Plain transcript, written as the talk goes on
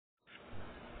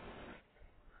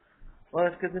Well,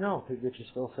 that's good to know. If bitch is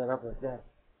still set up like that.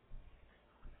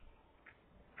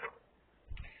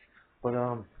 But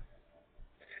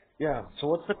yeah. So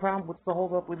what's the problem? What's the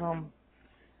hold up with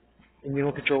and you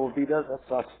don't control what B does? That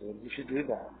sucks, dude. You should do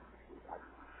that.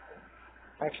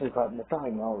 Actually, probably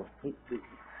no.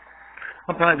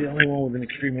 I'm probably the only one with an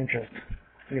extreme interest.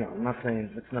 You know, I'm not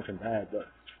saying it's nothing bad, but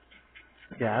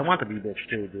yeah, I want to be bitch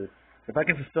too, dude. If I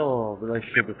can fulfill a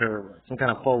relationship with her, some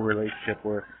kind of full relationship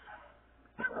where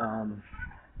um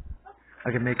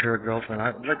I can make her a girlfriend,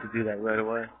 I'd like to do that right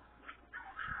away.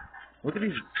 Look at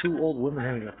these two old women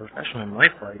having a professional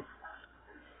knife fight,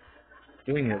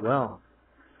 doing it well.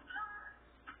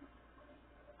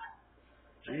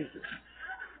 Jesus.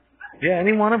 Yeah,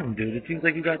 any one of them, dude. It seems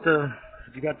like you got the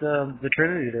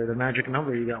Trinity there, the magic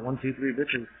number. You got 1, 2, 3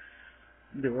 bitches.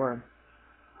 Either one.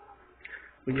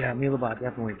 But yeah, Milabot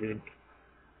definitely, dude.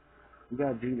 You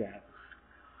gotta do that.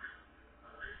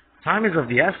 Time is of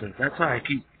the essence. That's why I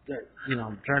keep,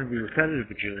 I'm trying to be repetitive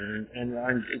with you,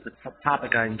 and it's a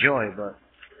topic I enjoy. But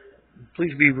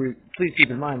please keep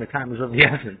in mind that time is of the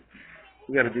essence.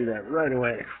 We got to do that right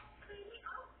away.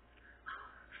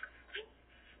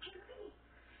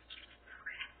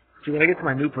 See, when I get to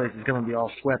my new place, it's gonna be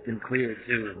all swept and cleared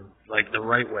too, like the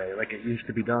right way, like it used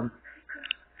to be done.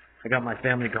 I got my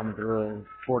family coming through and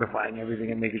fortifying everything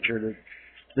and making sure that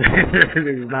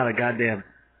there's not a goddamn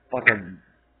fucking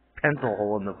pencil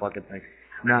hole in the fucking thing.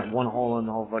 Not one hole in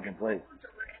the whole fucking place.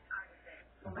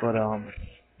 But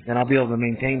then I'll be able to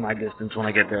maintain my distance when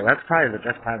I get there. That's probably the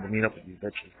best time to meet up with these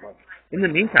bitches. But in the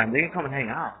meantime, they can come and hang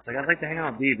out. Like, I'd like to hang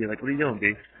out with B. Be like, what are you doing,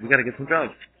 B? We gotta get some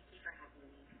drugs.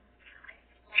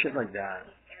 Shit like that.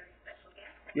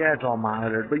 Yeah, it's all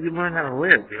monitored, but you learn how to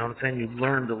live. You know what I'm saying? You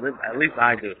learn to live. At least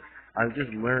I do. I've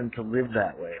just learned to live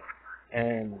that way,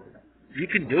 and you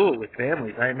can do it with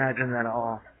families. I imagine that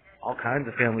all kinds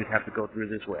of families have to go through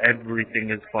this where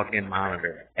everything is fucking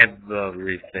monitored.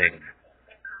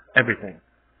 Everything.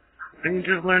 And you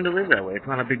just learn to live that way. It's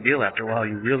not a big deal after a while.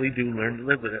 You really do learn to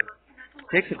live with it.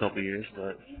 Takes a couple years,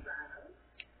 but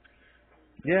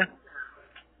yeah,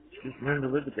 just learn to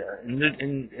live with that,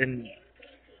 and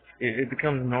it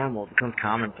becomes normal. It becomes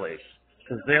commonplace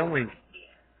because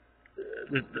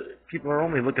the people are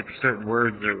only looking for certain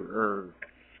words or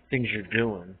things you're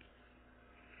doing.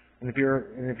 And if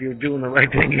you're doing the right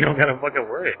thing, you don't gotta fucking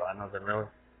worry about nothing really.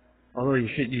 Although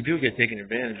you do get taken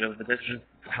advantage of, but that's just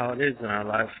how it is in our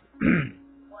life.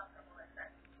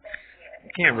 I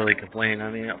can't really complain. I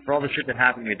mean, for all the shit that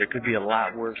happened to me, there could be a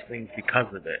lot worse things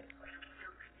because of it.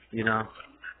 You know?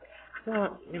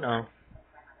 So,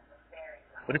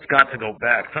 but it's got to go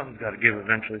back. Something's got to give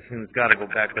eventually. Soon it's got to go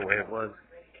back the way it was.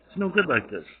 It's no good like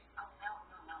this.